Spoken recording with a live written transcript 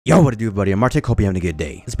Yo, what it do, everybody? I'm Martek. Hope you're having a good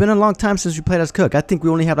day. It's been a long time since we played as Cook. I think we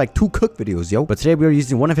only have like 2 Cook videos, yo. But today we are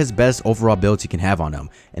using one of his best overall builds you can have on him.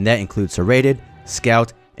 And that includes Serrated,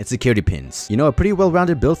 Scout, and Security Pins. You know, a pretty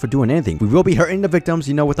well-rounded build for doing anything. We will be hurting the victims,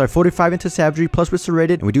 you know, with our 45 into Savagery plus with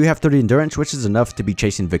Serrated. And we do have 30 Endurance, which is enough to be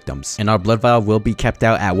chasing victims. And our Blood Vial will be capped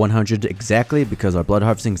out at 100 exactly because our Blood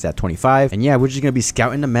Harvesting is at 25. And yeah, we're just going to be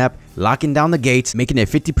scouting the map, locking down the gates, making it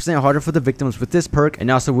 50% harder for the victims with this perk. And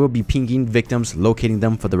also we'll be pinging victims, locating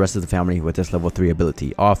them for the rest of the family with this level 3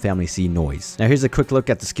 ability. All family see noise. Now here's a quick look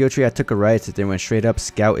at the skill tree. I took a right, so then went straight up.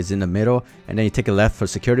 Scout is in the middle. And then you take a left for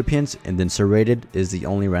Security Pins. And then Serrated is the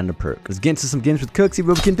only random perk. Let's get into some games with Cook, see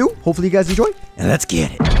what we can do. Hopefully you guys enjoy. And let's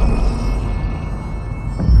get it.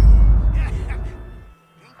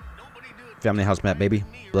 Family house map, baby.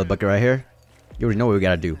 Blood bucket right here. You already know what we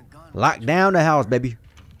gotta do. Lock down the house, baby.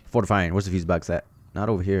 Fortifying. Where's the fuse box at? Not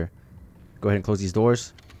over here. Go ahead and close these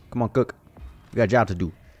doors. Come on, Cook. We got a job to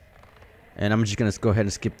do. And I'm just gonna go ahead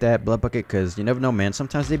and skip that blood bucket because you never know, man.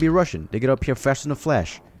 Sometimes they be rushing. They get up here faster than a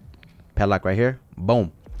flash. Padlock right here.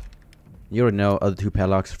 Boom. You already know. Other 2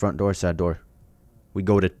 padlocks. Front door, side door. We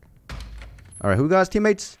goated. Alright, who got his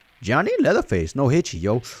teammates? Johnny Leatherface. No hitchy,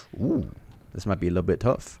 yo. Ooh. This might be a little bit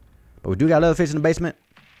tough. But we do got Leatherface in the basement.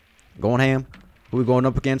 Going ham. Who we going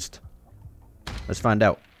up against? Let's find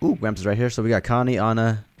out. Ooh, Gramps is right here. So we got Connie,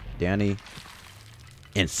 Anna, Danny,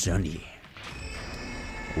 and Sunny.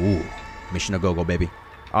 Ooh. Mission a go-go, baby.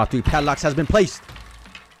 All 3 padlocks has been placed.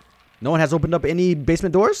 No one has opened up any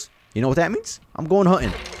basement doors? You know what that means? I'm going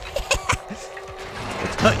hunting.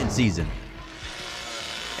 It's hunting season.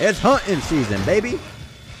 It's hunting season, baby.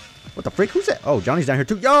 What the freak? Who's that? Oh, Johnny's down here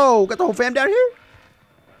too. Yo, got the whole fam down here?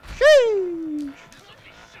 Sheesh.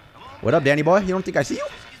 What up, Danny boy? You don't think I see you?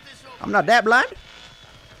 I'm not that blind.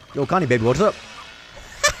 Yo, Connie, baby, what's up?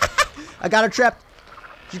 I got her trapped.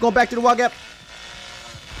 She's going back to the wall gap.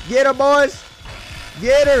 Get her, boys.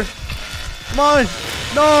 Get her. Come on.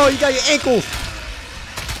 No, you got your ankles.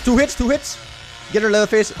 2 hits, 2 hits. Get her,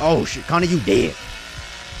 Leatherface. Oh, shit. Connie, you dead.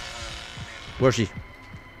 Where's she?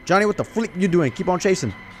 Johnny, what the flick you doing? Keep on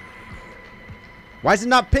chasing. Why is it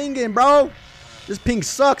not pinging, bro? This ping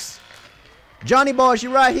sucks. Johnny boy, she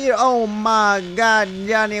right here. Oh my god,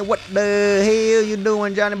 Johnny, what the hell you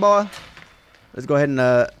doing, Johnny boy? Let's go ahead and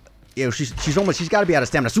yeah, she's gotta be out of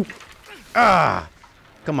stamina. Soup. Ah,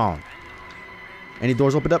 come on. Any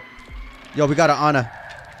doors opened up? Yo, we got an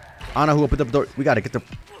Anna who opened up the door. We gotta get the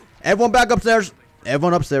everyone back upstairs.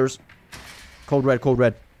 Everyone upstairs. Code red, code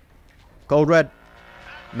red. Code red.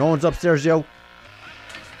 No one's upstairs, yo.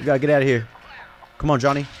 We gotta get out of here. Come on,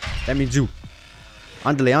 Johnny. That means you.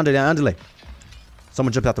 Andale, andale, andale.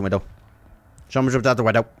 Someone jumped out the window. Someone jumped out the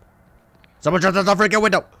window. Someone jumped out the freaking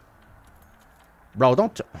window. Bro,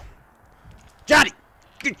 don't. Johnny,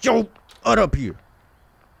 get your butt up here.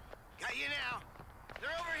 Got you now. They're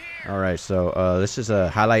over here. All right, so let's just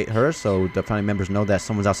highlight her so the family members know that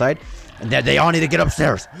someone's outside and that they all need to get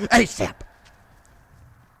upstairs ASAP.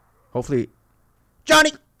 Hopefully,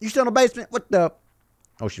 Johnny, you still in the basement? What the?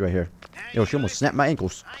 Oh, she's right here. Yo, she almost snapped my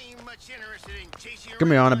ankles.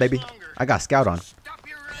 Come here, Anna, baby. I got Scout on.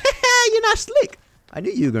 You're not slick. I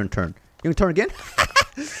knew you were gonna turn. You gonna turn again?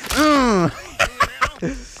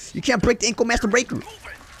 You can't break the ankle master breaker.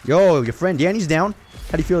 Yo, your friend Danny's down.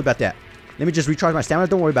 How do you feel about that? Let me just recharge my stamina.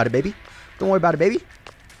 Don't worry about it, baby. Don't worry about it, baby.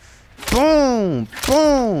 Boom,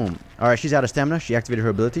 boom. All right, she's out of stamina. She activated her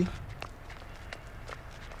ability.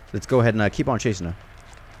 Let's go ahead and keep on chasing her.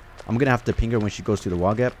 I'm gonna have to ping her when she goes through the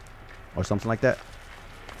wall gap or something like that.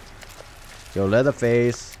 Yo,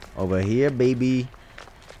 Leatherface, over here, baby.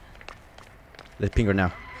 Let's ping her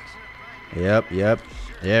now. Yep, yep.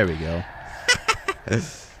 There we go.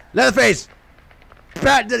 Leatherface!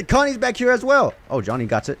 Connie's back here as well. Oh, Johnny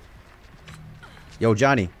got it. Yo,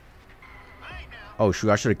 Johnny. Oh, shoot.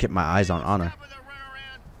 I should have kept my eyes on Anna.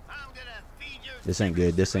 This ain't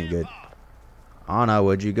good. This ain't good. Anna,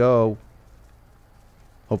 where'd you go?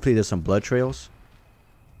 Hopefully there's some blood trails.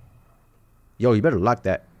 Yo, you better lock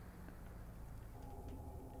that.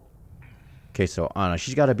 Okay, so Anna,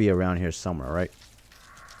 she's got to be around here somewhere, right?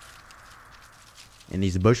 In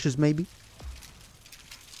these bushes, maybe?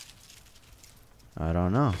 I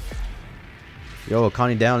don't know. Yo,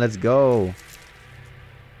 Connie down. Let's go.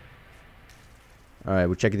 All right,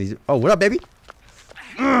 we're checking these. Oh, what up, baby?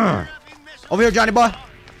 Over here, Johnny boy.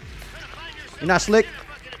 You're not slick.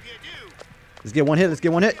 Let's get one hit. Let's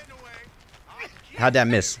get one hit. How'd that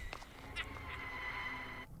miss?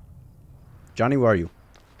 Johnny, where are you?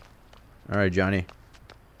 All right, Johnny.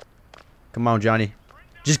 Come on, Johnny.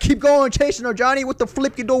 Just keep going, chasing her, Johnny. What the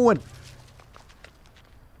flip you doing?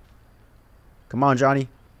 Come on, Johnny.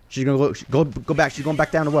 She's gonna go back. She's going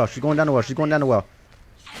back down the well. She's going down the well. She's going down the well.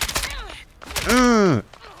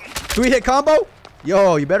 3-hit combo.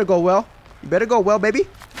 Yo, you better go well. You better go well, baby.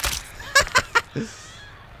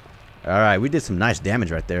 All right, we did some nice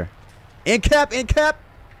damage right there. In cap, in cap.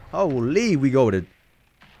 Holy, we go to.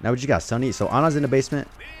 Now we just got Sonny. So Anna's in the basement.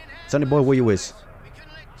 Sonny boy, where you is?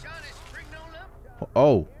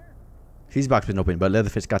 Oh, fuse box been open, but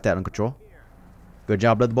Leatherface got that under control. Good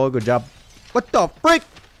job, Leather boy. Good job. What the freak?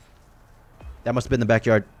 That must have been the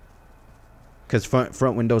backyard. Cause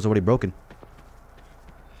front window's already broken.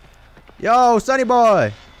 Yo, Sonny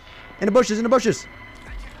boy, in the bushes, in the bushes.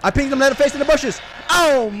 I pinged him, Leatherface in the bushes.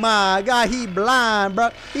 Oh my God, he blind,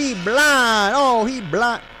 bro. He blind. Oh, he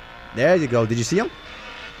blind. There you go. Did you see him?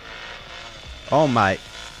 Oh my.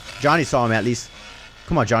 Johnny saw him at least.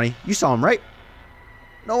 Come on, Johnny. You saw him, right?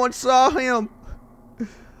 No one saw him.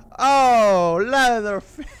 Oh,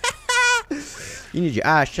 Leatherface. You need your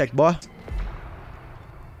eyes checked, boy.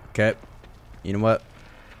 Okay. You know what?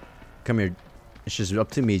 Come here. It's just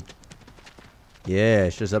up to me. Yeah,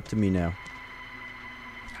 it's just up to me now.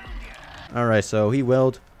 Alright, so he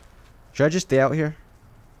willed. Should I just stay out here?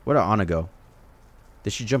 Where'd Anna go?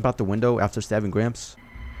 Did she jump out the window after stabbing Gramps?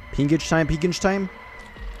 Pingage time, pingage time?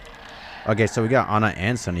 Okay, so we got Anna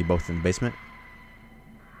and Sonny both in the basement.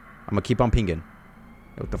 I'm gonna keep on pinging.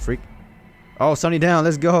 What the freak? Oh, Sonny down,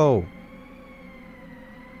 let's go.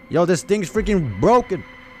 Yo, this thing's freaking broken.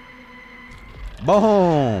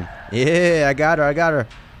 Boom. Yeah, I got her, I got her.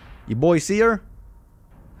 You boys see her?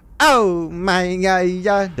 Oh my God,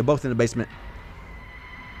 yeah. They're both in the basement.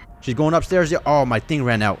 She's going upstairs. Oh, my thing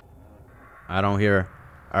ran out. I don't hear her.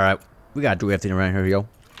 Alright, we gotta do everything around here, yo.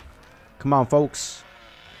 Come on, folks.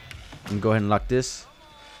 Let me go ahead and lock this.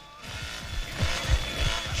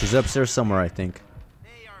 She's upstairs somewhere, I think.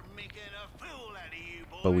 They are making a fool out of you,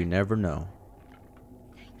 boy. But we never know.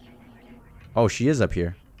 Oh, she is up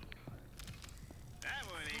here. That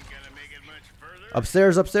one ain't gonna make it much further.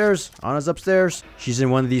 Upstairs, upstairs. Anna's upstairs. She's in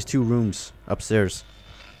one of these two rooms upstairs.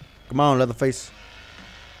 Come on, Leatherface.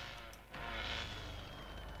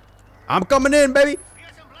 I'm coming in, baby.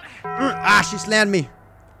 She slammed me.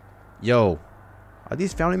 Yo, are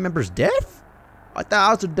these family members deaf? I thought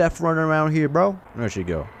I was a deaf running around here, bro. Where'd she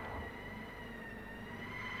go?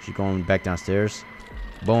 She going back downstairs.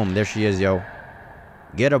 Boom, there she is, yo.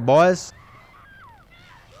 Get her, boys.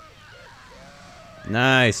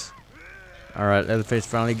 Nice. All right, Leatherface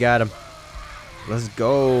finally got him. Let's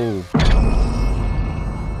go.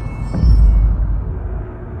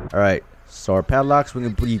 All right, so our padlocks, we're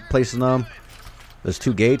gonna be placing them. There's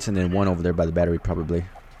 2 gates and then one over there by the battery, probably.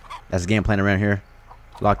 That's the game plan around here.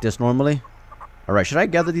 Lock this normally. All right, should I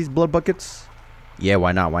gather these blood buckets? Yeah,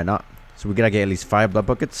 why not? Why not? So we gotta get at least 5 blood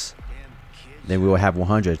buckets. Then we will have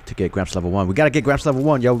 100 to get Gramps level 1. We gotta get Gramps level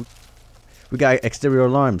 1, yo. We got exterior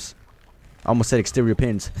alarms. I almost said exterior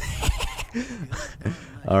pins.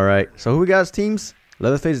 All right, so who we got as teams?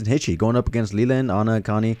 Leatherface and Hitchy going up against Leland, Anna,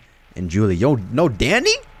 Connie, and Julie. Yo, no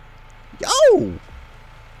Danny? Yo!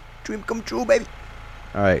 Dream come true, baby.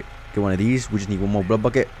 All right, get one of these. We just need 1 more blood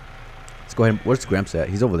bucket. Let's go ahead. Where's Gramps at?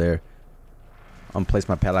 He's over there. I'm gonna place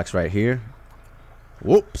my padlocks right here.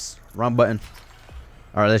 Whoops, wrong button.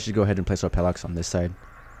 All right, let's just go ahead and place our padlocks on this side,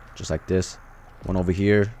 just like this. 1 over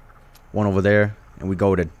here, 1 over there, and we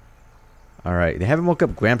golden. All right, they haven't woke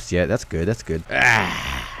up Gramps yet. That's good. That's good.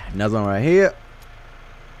 Another one right here.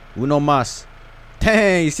 Uno mas.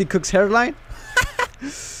 Dang, you see Cook's hairline?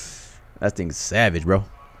 That thing's savage, bro.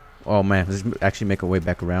 Oh man, let's actually make our way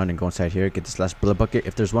back around and go inside here. Get this last blood bucket.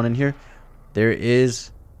 If there's one in here, there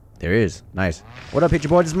is. There is. Nice. What up, Hitchy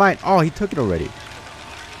boy? This is mine. Oh, he took it already.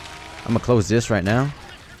 I'm gonna close this right now.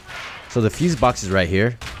 So the fuse box is right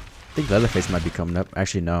here. I think Leatherface might be coming up.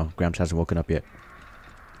 Actually, no. Gramps hasn't woken up yet.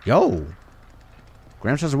 Yo.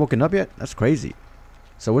 Gramps hasn't woken up yet? That's crazy.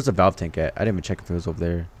 So where's the valve tank at? I didn't even check if it was over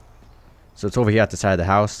there. So it's over here at the side of the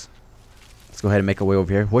house. Let's go ahead and make our way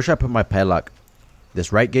over here. Where should I put my padlock?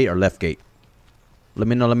 This right gate or left gate? Let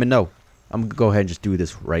me know. Let me know. I'm gonna go ahead and just do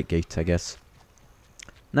this right gate, I guess.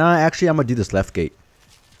 Nah, actually, I'm gonna do this left gate.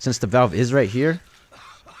 Since the valve is right here,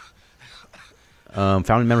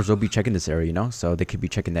 family members will be checking this area, you know, so they could be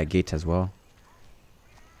checking that gate as well.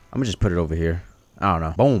 I'm gonna just put it over here. I don't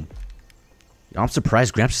know. Boom. I'm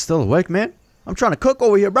surprised Gramps is still awake, man. I'm trying to cook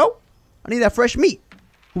over here, bro. I need that fresh meat.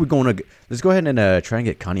 Who we going to? Let's go ahead and try and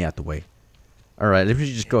get Connie out the way. All right, let's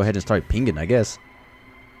just go ahead and start pinging, I guess.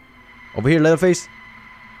 Over here, Leatherface.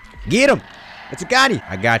 Get him. It's a Connie.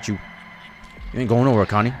 I got you. You ain't going nowhere,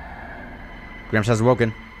 Connie. Gramps hasn't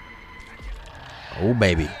woken. Oh,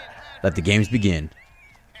 baby. Let the games begin.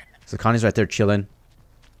 So Connie's right there chilling.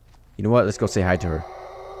 You know what? Let's go say hi to her.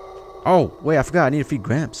 Oh, wait, I forgot. I need to feed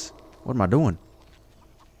Gramps. What am I doing?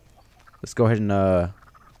 Let's go ahead and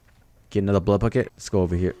get another blood bucket. Let's go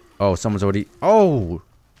over here. Oh, someone's already... Oh!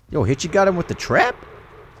 Yo, Hitchy got him with the trap?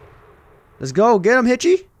 Let's go. Get him,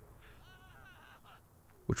 Hitchy.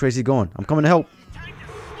 Which way is he going? I'm coming to help.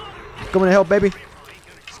 I'm coming to help, baby.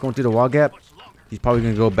 He's going through the wall gap. He's probably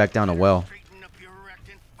going to go back down the well.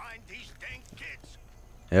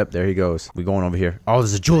 Yep, there he goes. We're going over here. Oh,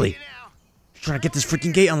 there's a Julie. She's trying to get this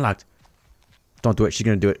freaking gate unlocked. Don't do it. She's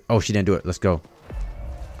going to do it. Oh, she didn't do it. Let's go.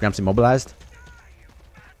 Gramps immobilized.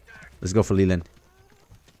 Let's go for Leland.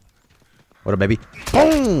 What up, baby?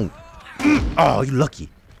 Boom! Oh, you lucky.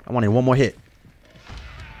 I wanted one more hit.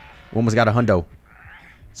 We almost got a hundo.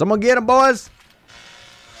 Someone get him, boys.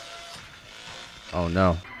 Oh,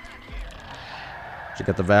 no. She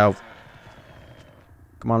got the valve.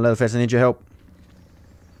 Come on, Leatherface. I need your help.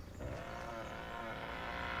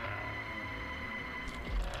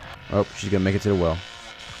 Oh, she's going to make it to the well.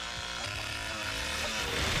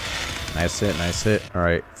 Nice hit, nice hit. All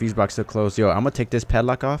right, fuse box still closed. Yo, I'm going to take this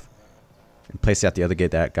padlock off and place it at the other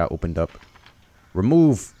gate that got opened up.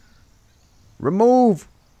 Remove. Remove.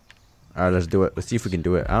 All right, let's do it. Let's see if we can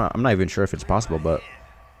do it. I'm not even sure if it's possible, but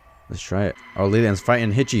let's try it. Oh, Leland's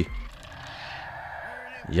fighting Hitchy.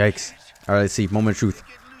 Yikes. All right, let's see. Moment of truth.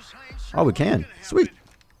 Oh, we can. Sweet.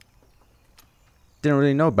 Didn't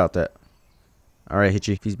really know about that. All right,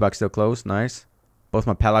 Hitchy. Fuse box still closed. Nice. Both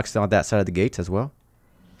my padlocks still on that side of the gates as well.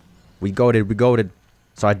 We goated. We goated.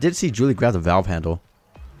 So I did see Julie grab the valve handle.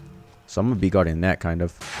 So I'm going to be guarding that, kind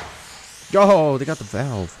of. Yo, they got the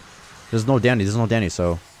valve. There's no Danny. There's no Danny,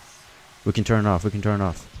 so we can turn it off. We can turn it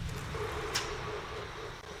off.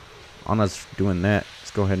 On us doing that.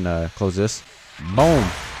 Let's go ahead and close this. Boom.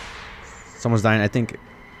 Someone's dying, I think.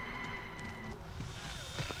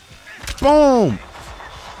 Boom.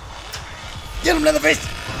 Get him, Leatherface.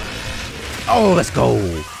 Oh, let's go.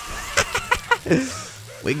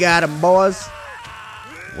 We got him, boys.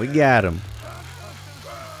 We got him.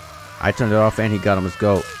 I turned it off and he got him. Let's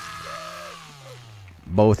go.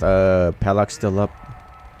 Both padlocks still up.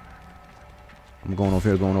 I'm going over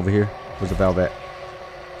here, going over here. Where's the valve at?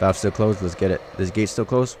 Valve still closed. Let's get it. This gate's still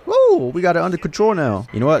closed. Woo! We got it under control now.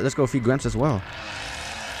 You know what? Let's go feed Gramps as well.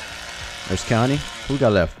 There's Connie. Who we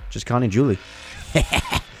got left? Just Connie and Julie.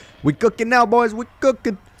 We cooking now, boys. We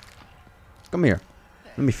cooking. Come here.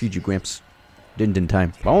 Let me feed you, Gramps. Didn't in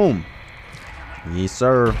time. Boom. Yes,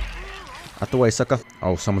 sir. Out the way, sucker.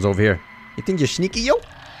 Oh, someone's over here. You think you're sneaky, yo? You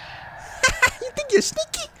think you're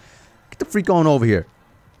sneaky? Get the freak on over here.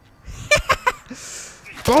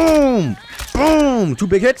 Boom. Boom. 2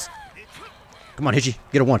 big hits. Come on, Hitchy.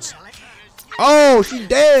 Get it once. Oh, she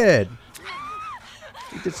dead.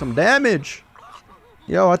 She did some damage.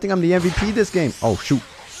 Yo, I think I'm the MVP this game. Oh, shoot.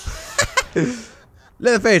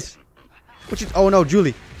 Leatherface. What you... Oh, no,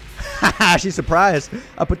 Julie. She's surprised.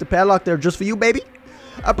 I put the padlock there just for you, baby.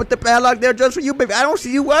 I put the padlock there just for you, baby. I don't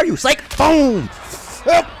see you. Where are you? Psych. Boom.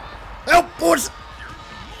 Help. Help, boys.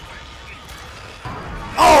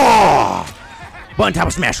 Oh. Button tower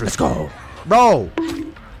smasher. Let's go. Bro.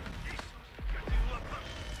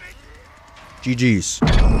 GG's.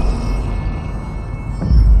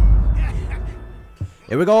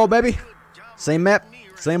 Here we go, baby. Same map.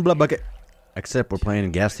 Same blood bucket. Except we're playing a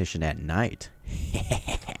gas station at night.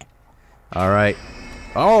 Alright.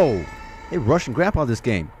 Oh! They rushing Grandpa this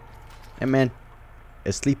game. Hey, man.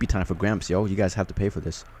 It's sleepy time for Gramps, yo. You guys have to pay for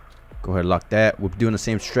this. Go ahead and lock that. We're doing the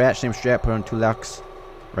same strat. Same strat. Put on 2 locks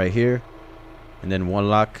right here. And then 1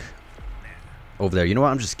 lock over there. You know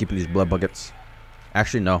what? I'm just skipping these blood buckets.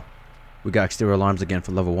 Actually, no. We got exterior alarms again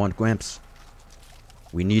for level 1. Gramps.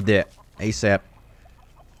 We need that. ASAP.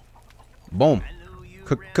 Boom.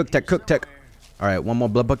 Cook tech. Alright, 1 more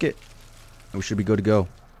blood bucket. And we should be good to go.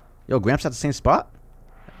 Yo, Gramps at the same spot?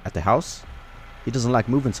 At the house? He doesn't like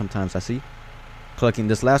moving sometimes, I see. Collecting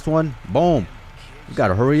this last one. Boom. We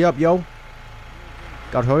gotta hurry up, yo.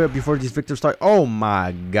 Gotta hurry up before these victims start. Oh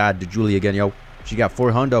my god, the Julie again, yo. She got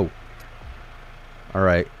 4 hundo.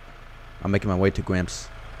 Alright. I'm making my way to Gramps.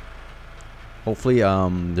 Hopefully,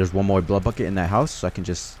 there's 1 more blood bucket in that house so I can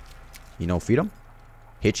just, you know, feed him.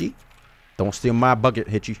 Hitchy. Don't steal my bucket,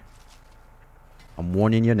 Hitchy. I'm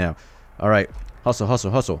warning you now. Alright.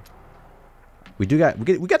 Hustle. We got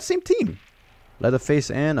the same team. Leatherface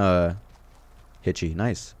and Hitchy.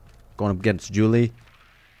 Nice. Going up against Julie.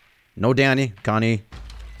 No Danny, Connie,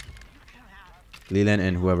 Leland,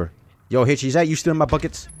 and whoever. Yo, Hitchy, is that you stealing my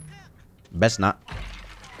buckets? Best not.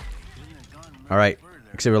 Alright.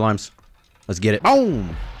 Exterior alarms. Let's get it.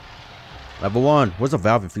 Boom! Level 1. Where's the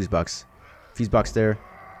valve and fuse box? Fuse box there.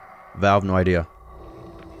 Valve, no idea.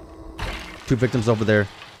 2 victims over there.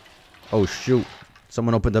 Oh, shoot.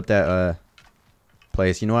 Someone opened up that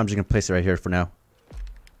place. You know what? I'm just going to place it right here for now.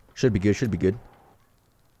 Should be good. Should be good.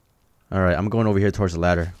 Alright, I'm going over here towards the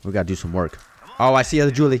ladder. We got to do some work. Oh, I see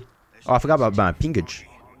other Julie. Oh, I forgot about my pingage.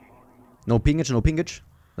 No pingage, no pingage.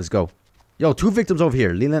 Let's go. Yo, 2 victims over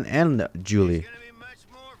here. Leland and Julie.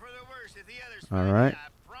 Alright.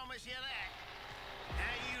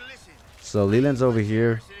 So Leland's over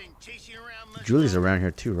here. Julie's around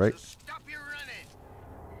here too, right?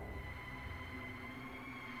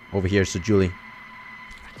 Over here, so Julie.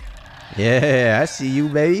 Yeah, I see you,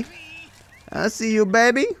 baby. I see you,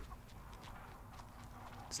 baby.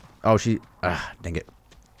 Oh, dang it.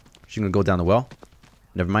 She's gonna go down the well.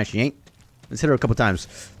 Never mind, she ain't. Let's hit her a couple times.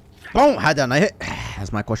 Boom! How'd that not hit?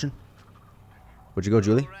 That's my question. Where'd you go,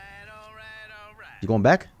 Julie? You going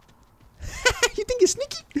back? You think you're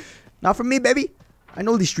sneaky? Not for me, baby. I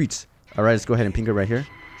know these streets. Alright, let's go ahead and ping her right here.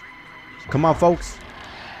 Come on, folks.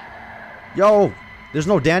 Yo! There's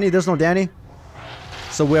no Danny. There's no Danny.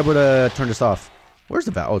 So we're able to turn this off. Where's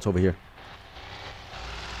the valve? Oh, it's over here.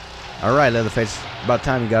 Alright, Leatherface. About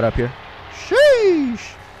time you got up here.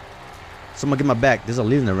 Sheesh! Someone get my back. There's a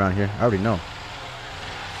Leland around here. I already know.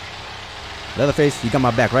 Leatherface, you got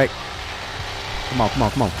my back, right? Come on, come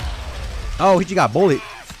on, come on. Oh, Hitchy got bullied.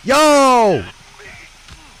 Yo!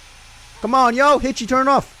 Come on, yo. Hitchy, turn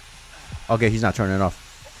off. Okay, he's not turning it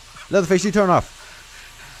off. Leatherface, you turn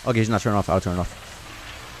off. Okay, he's not turning off. I'll turn it off.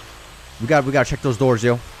 We gotta check those doors,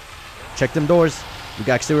 yo. Check them doors. We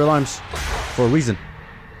got exterior alarms for a reason.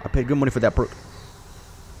 I paid good money for that perk.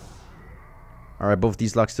 Alright, both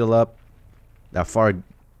these locks still up. That far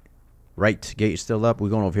right gate is still up. We're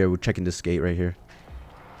going over here. We're checking this gate right here.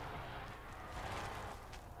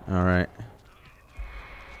 Alright.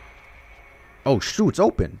 Oh, shoot. It's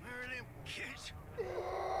open.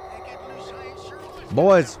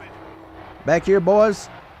 Boys. Back here, boys.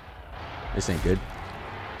 This ain't good.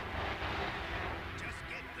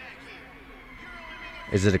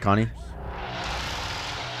 Is it a Connie?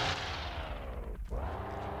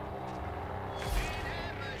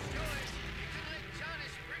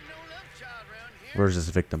 Where's this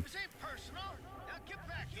victim?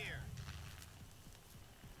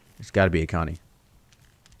 It's got to be a Connie.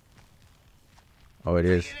 Oh, it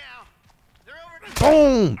is.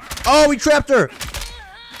 Boom! Oh, we trapped her!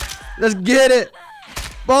 Let's get it!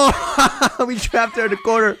 Boom! We trapped her in the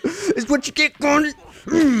corner. It's what you get, Connie.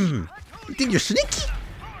 You think you're sneaky?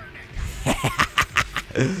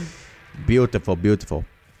 Beautiful, beautiful.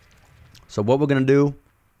 So what we're gonna do?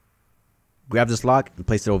 Grab this lock and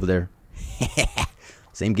place it over there.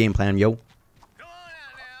 Same game plan, yo.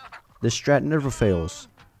 This strat never fails.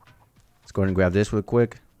 Let's go ahead and grab this real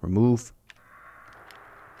quick. Remove.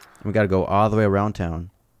 And we gotta go all the way around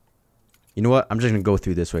town. You know what? I'm just gonna go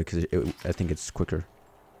through this way because I think it's quicker.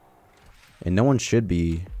 And no one should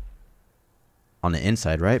be on the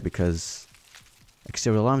inside, right? Because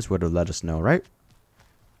exterior alarms would have let us know, right?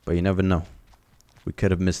 But you never know. We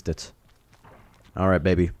could have missed it. Alright,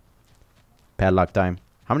 baby. Padlock time.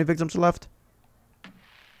 How many victims are left?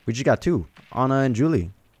 We just got 2. Anna and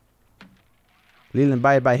Julie. Leland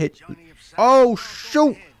by Hitch. Oh,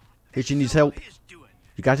 shoot! Hitchy needs help.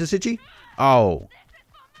 You got this, Hitchy? Oh.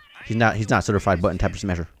 He's not certified button tapper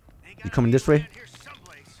smasher. You coming this way?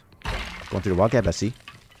 Going through the wall gap, I see.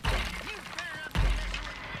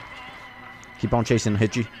 Keep on chasing,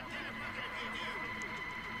 Hitchy.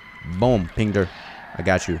 Boom, pinged her. I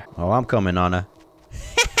got you. Oh, I'm coming, Anna.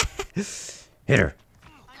 Hit her.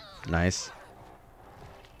 Nice.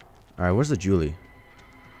 Alright, where's the Julie?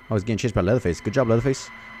 Oh, he's getting chased by Leatherface. Good job, Leatherface.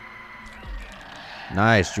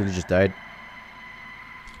 Nice. Julie just died.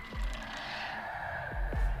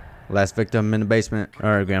 Last victim in the basement.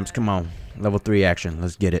 Alright, Grams, come on. Level 3 action.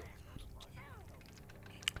 Let's get it.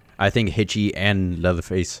 I think Hitchy and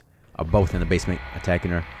Leatherface are both in the basement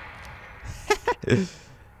attacking her.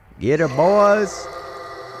 Get her, boys.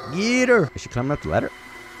 Get her. Is she climbing up the ladder?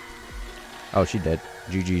 Oh, she dead.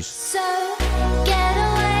 GG's. So, get